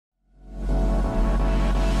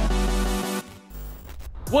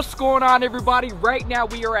What's going on, everybody? Right now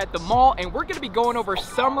we are at the mall and we're gonna be going over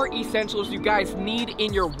summer essentials you guys need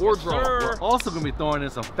in your wardrobe. We're also gonna be throwing in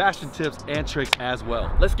some fashion tips and tricks as well.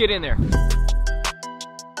 Let's get in there.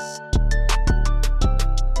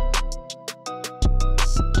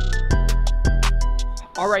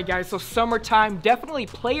 Alright guys, so summertime, definitely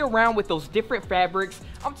play around with those different fabrics.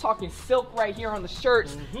 I'm talking silk right here on the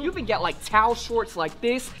shirts. You even get like towel shorts like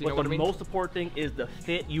this. You know what I mean? The most important thing is the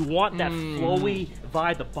fit. You want that flowy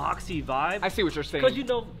vibe, the boxy vibe. I see what you're saying. Because you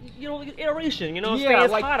know, iteration, you know, yeah,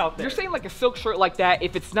 it's like, hot out there. You're saying like a silk shirt like that,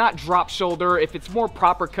 if it's not drop shoulder, if it's more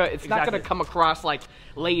proper cut, it's not gonna come across like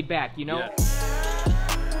laid back, you know? Yeah.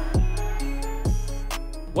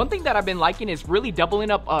 One thing that I've been liking is really doubling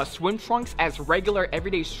up swim trunks as regular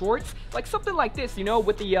everyday shorts. Like something like this, you know,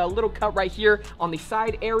 with the little cut right here on the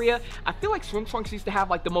side area. I feel like swim trunks used to have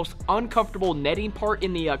like the most uncomfortable netting part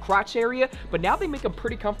in the crotch area, but now they make them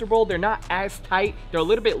pretty comfortable. They're not as tight. They're a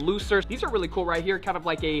little bit looser. These are really cool right here, kind of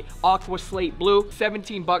like a aqua slate blue.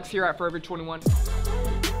 17 bucks here at Forever 21.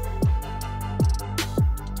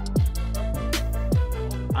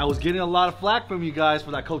 I was getting a lot of flack from you guys for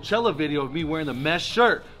that Coachella video of me wearing the mesh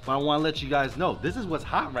shirt, but I want to let you guys know this is what's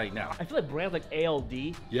hot right now. I feel like brands like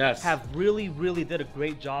ALD yes. have really did a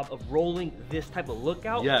great job of rolling this type of look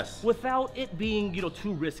out yes. without it being, you know,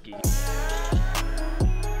 too risky.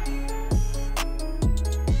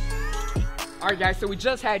 All right guys, so we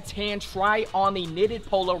just had Tan try on the knitted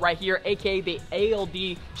polo right here, aka the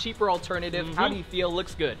ALD cheaper alternative. How do you feel?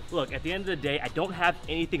 Looks good. Look, at the end of the day, I don't have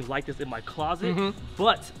anything like this in my closet,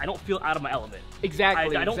 but I don't feel out of my element.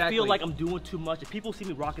 Exactly. I don't feel like I'm doing too much. If people see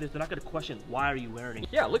me rocking this, they're not gonna question, why are you wearing it?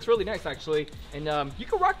 Yeah, it looks really nice actually. And you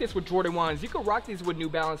can rock this with Jordan 1s, you can rock these with New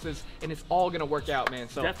Balances, and it's all gonna work out, man.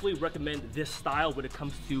 So definitely recommend this style when it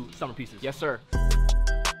comes to summer pieces. Yes, sir.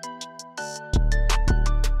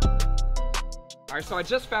 All right, so I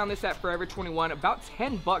just found this at Forever 21, about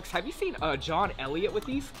 10 bucks. Have you seen John Elliott with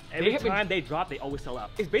these? Every time they drop, they always sell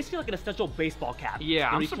out. It's basically like an essential baseball cap. Yeah,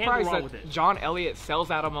 I'm surprised that John Elliott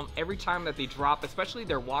sells out of them every time that they drop, especially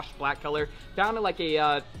their washed black color, down to like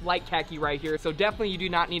a light khaki right here. So definitely you do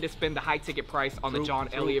not need to spend the high ticket price on the John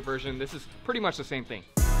Elliott version. This is pretty much the same thing.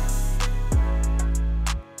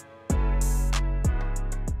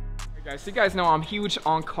 Guys, so you guys know I'm huge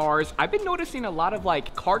on cars. I've been noticing a lot of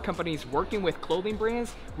like car companies working with clothing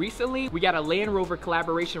brands recently. We got a Land Rover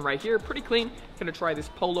collaboration right here, pretty clean. Gonna try this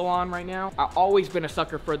polo on right now. I've always been a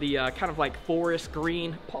sucker for the kind of like forest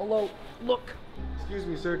green polo look. Excuse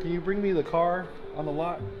me, sir, can you bring me the car on the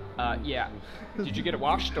lot? Yeah. Did you get it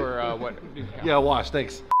washed or what? Yeah, washed,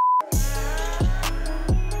 thanks.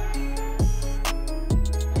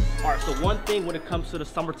 All right, so one thing when it comes to the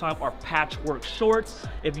summertime are patchwork shorts.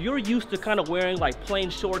 If you're used to kind of wearing like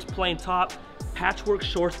plain shorts, plain top, patchwork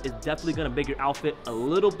shorts is definitely gonna make your outfit a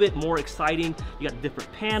little bit more exciting. You got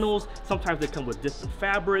different panels. Sometimes they come with different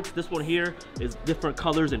fabrics. This one here is different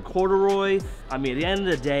colors in corduroy. I mean, at the end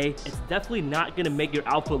of the day, it's definitely not gonna make your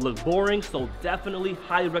outfit look boring, so definitely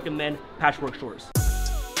highly recommend patchwork shorts.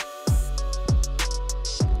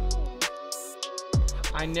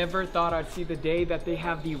 I never thought I'd see the day that they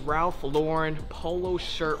have the Ralph Lauren polo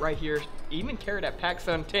shirt right here, even carried at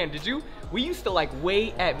PacSun 10. Did you? We used to like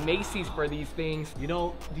wait at Macy's for these things. You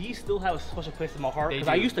know, these still have a special place in my heart because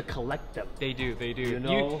I used to collect them. They do, they do. You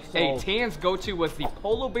know, hey, Tan's go-to was the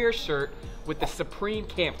Polo Bear shirt with the Supreme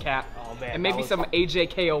camp cap. Oh man, and maybe some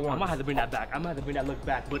AJKO ones. I might have to bring that back. I might have to bring that look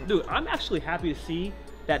back. But dude, I'm actually happy to see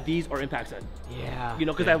that these are in PacSun. Yeah. You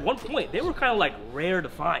know, because at one point they were kind of like rare to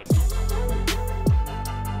find.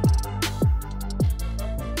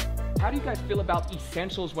 How do you guys feel about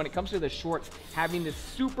essentials when it comes to the shorts having this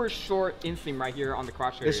super short inseam right here on the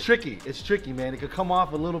crotch area? It's tricky, man. It could come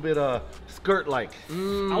off a little bit skirt-like.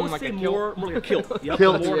 I would say more like a kilt. Yep,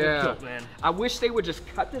 kilt. More of a kilt, man. I wish they would just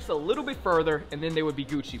cut this a little bit further and then they would be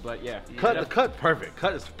Gucci, but yeah. Cut perfect.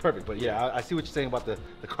 Cut is perfect, but yeah, I see what you're saying about the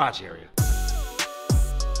crotch area.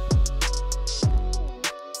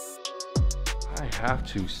 I have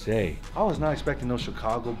to say, I was not expecting no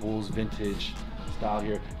Chicago Bulls vintage style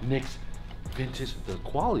here. Knicks vintage. The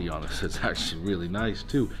quality on this is actually really nice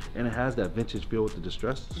too, and it has that vintage feel with the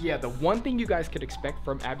distress. Yeah, the one thing you guys could expect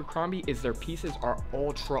from Abercrombie is their pieces are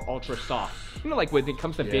ultra soft. You know, like when it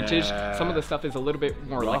comes to vintage, some of the stuff is a little bit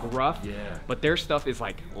more rough. Yeah, but their stuff is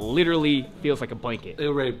like literally feels like a blanket. They're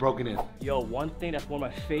already broken in. Yo, one thing that's one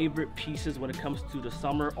of my favorite pieces when it comes to the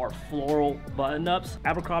summer are floral button-ups.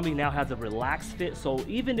 Abercrombie now has a relaxed fit, so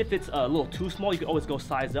even if it's a little too small, you can always go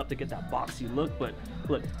size up to get that boxy look. But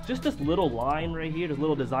look, just this little line right here, this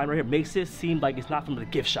little design right here makes it seem like it's not from the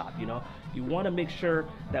gift shop, you know? You want to make sure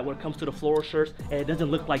that when it comes to the floral shirts, it doesn't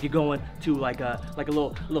look like you're going to like a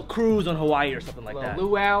little cruise on Hawaii or something like that.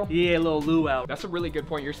 Luau. Yeah, a little luau. That's a really good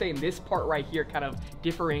point. You're saying this part right here kind of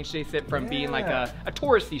differentiates it from being like a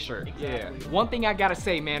touristy shirt. Exactly. Yeah. One thing I gotta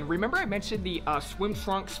say, man, remember I mentioned the swim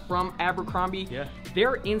trunks from Abercrombie? Yeah.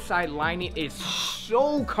 Their inside lining is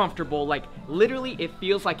so comfortable. Like literally it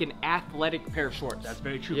feels like an athletic pair of shorts. That's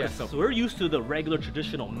very true. Yeah. So we're used to the regular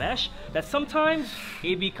traditional mesh that sometimes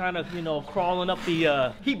it be kind of, you know, crawling up the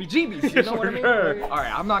heebie-jeebies, you know what I mean? Sure. All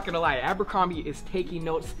right, I'm not gonna lie, Abercrombie is taking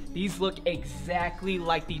notes. These look exactly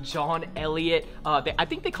like the John Elliott, I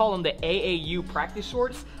think they call them the AAU practice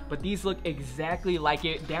shorts, but these look exactly like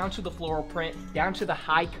it, down to the floral print, down to the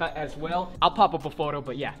high cut as well. I'll pop up a photo,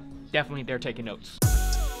 but yeah, definitely they're taking notes.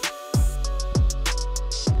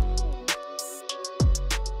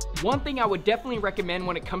 One thing I would definitely recommend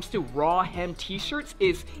when it comes to raw hem t-shirts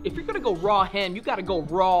is if you're gonna go raw hem, you gotta go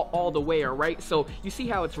raw all the way, all right? So you see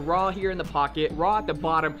how it's raw here in the pocket, raw at the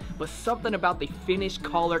bottom, but something about the finished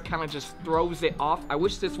collar kind of just throws it off. I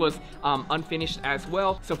wish this was unfinished as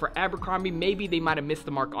well. So for Abercrombie, maybe they might have missed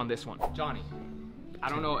the mark on this one. Johnny, I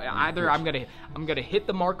don't know, either I'm gonna hit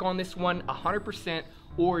the mark on this one 100%,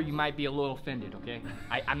 or you might be a little offended, okay?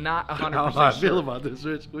 I'm not 100% How do I feel about this,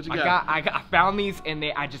 Rich? What you got? I found these and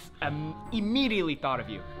I just immediately thought of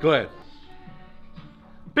you. Go ahead.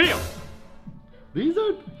 Bam! These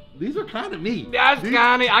are kind of me. That's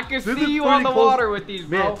kind of, I can see you on the water with these,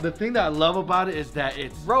 bro. Man, the thing that I love about it is that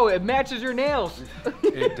it's... Bro, it matches your nails.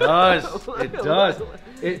 It does. It does.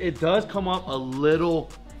 It does come up a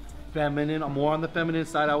little feminine, more on the feminine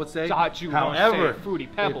side, I would say. Thought you However, say Fruity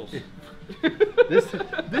Pebbles. this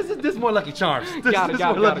is more Lucky Charms. Got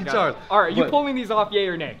it. All right, you pulling these off, yay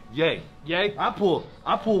or nay? Yay. Yay? I pull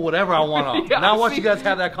whatever I want off. Yeah, now I want you guys to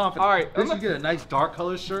have that confidence. All right, Then you get a nice dark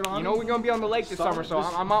color shirt on. You know we're gonna be on the lake this summer, so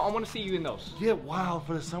I want to see you in those. Get wild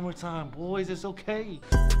for the summertime, boys. It's okay.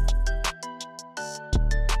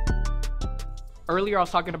 Earlier I was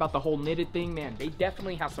talking about the whole knitted thing, man. They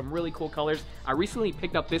definitely have some really cool colors. I recently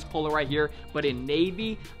picked up this polo right here, but in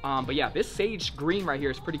navy. But yeah, this sage green right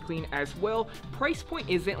here is pretty clean as well. Price point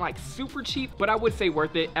isn't like super cheap, but I would say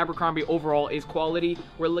worth it. Abercrombie overall is quality.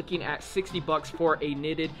 We're looking at 60 bucks for a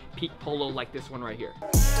knitted peak polo like this one right here.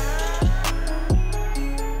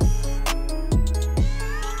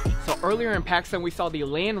 So earlier in Paxton, we saw the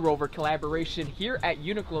Land Rover collaboration. Here at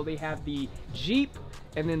Uniqlo, they have the Jeep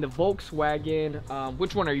and then the Volkswagen.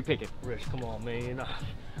 Which one are you picking? Rich, come on, man.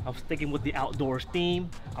 I'm sticking with the outdoors theme.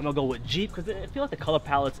 I'm gonna go with Jeep because I feel like the color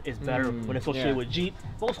palettes is better when associated with Jeep.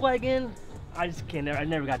 Volkswagen, I just can't. I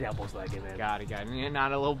never got down Volkswagen, man. Got it.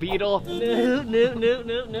 Not a little Beetle.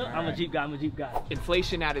 No. I'm a Jeep guy.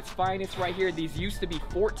 Inflation at its finest right here. These used to be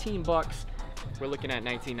 14 bucks. We're looking at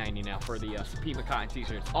 $19.90 now for the Supima cotton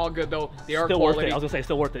t-shirts. All good though. They are still quality. Worth it. I was gonna say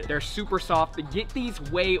still worth it. They're super soft. They get these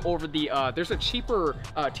way over the. There's a cheaper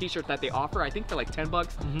t-shirt that they offer. I think for like 10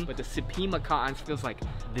 bucks. But the Supima cottons feels like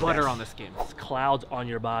butter on the skin. It's clouds on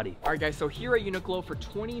your body. All right, guys. So here at Uniqlo for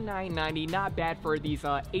 $29.90, not bad for these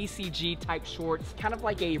ACG type shorts. Kind of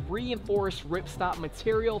like a reinforced ripstop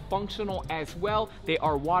material, functional as well. They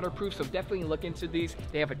are waterproof, so definitely look into these.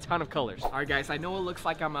 They have a ton of colors. All right, guys. I know it looks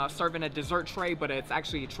like I'm serving a dessert tray, but it's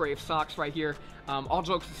actually a tray of socks right here. All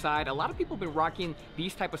jokes aside, a lot of people have been rocking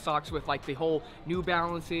these type of socks with like the whole New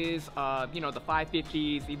Balances, you know, the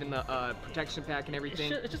 550s, even the protection pack and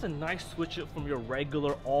everything. It's just a nice switch up from your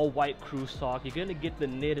regular all-white crew sock. You're gonna get the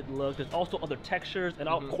knitted look. There's also other textures and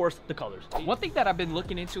of course the colors. One thing that I've been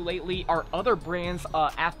looking into lately are other brands'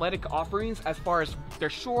 athletic offerings as far as their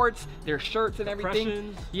shorts, their shirts and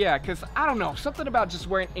everything. Yeah, because I don't know, something about just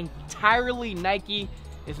wearing entirely Nike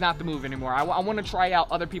is not the move anymore. I want to try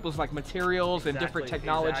out other people's like materials and different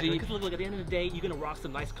technology. Because look, at the end of the day, you're gonna rock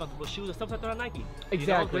some nice, comfortable shoes and stuff like that on Nike.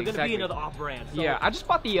 Exactly. They're gonna be another off-brand. So. Yeah, I just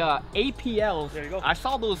bought the APLs. There you go. I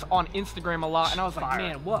saw those on Instagram a lot, and I was like,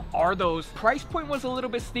 man, what are those? Price point was a little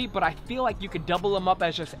bit steep, but I feel like you could double them up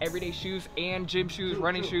as just everyday shoes and gym shoes,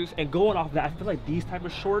 running shoes. And going off that, I feel like these type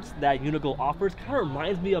of shorts that Uniqlo offers kind of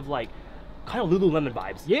reminds me of like kind of Lululemon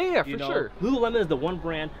vibes. Yeah, for sure. Lululemon is the one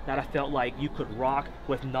brand that I felt like you could rock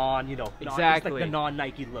with exactly. Like the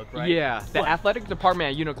non-Nike look, right? Yeah, the athletic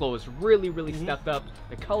department at Uniqlo is really stepped up.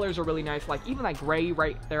 The colors are really nice. Like even like gray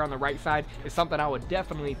right there on the right side is something I would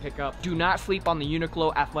definitely pick up. Do not sleep on the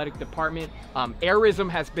Uniqlo athletic department. Airism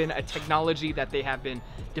has been a technology that they have been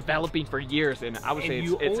developing for years, and I would say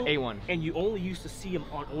it's A1. And you only used to see them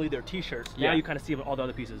on only their t-shirts. Now you kind of see them on all the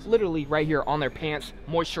other pieces. Literally right here on their pants,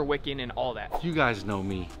 moisture wicking and all that. You guys know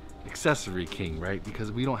me, accessory king, right?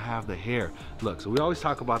 Because we don't have the hair. Look, so we always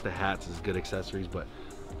talk about the hats as good accessories, but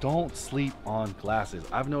don't sleep on glasses.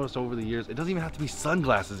 I've noticed over the years, it doesn't even have to be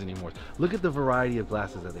sunglasses anymore. Look at the variety of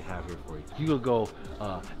glasses that they have here for you. You could go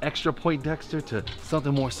extra Poindexter to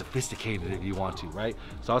something more sophisticated if you want to, right?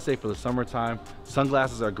 So I'll say for the summertime,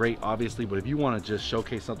 sunglasses are great, obviously, but if you want to just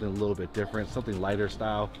showcase something a little bit different, something lighter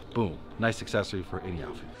style, boom, nice accessory for any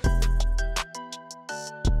outfit.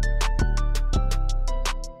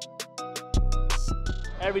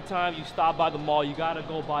 Every time you stop by the mall, you gotta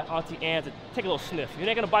go by Auntie Anne's and take a little sniff. You're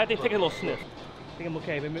not gonna buy anything, take a little sniff. I think I'm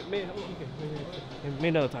okay. Maybe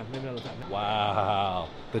another time. Maybe another time. Wow,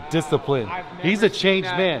 the discipline. He's a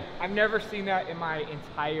changed man. I've never seen that in my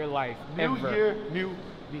entire life. New year, new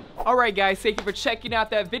me. Alright guys, thank you for checking out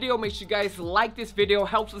that video. Make sure you guys like this video,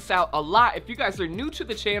 helps us out a lot. If you guys are new to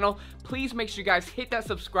the channel, please make sure you guys hit that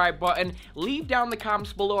subscribe button. Leave down in the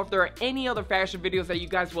comments below if there are any other fashion videos that you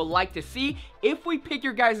guys would like to see. If we pick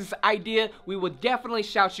your guys' idea, we will definitely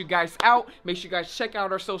shout you guys out. Make sure you guys check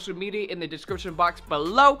out our social media in the description box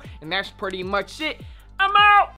below. And that's pretty much it. I'm out!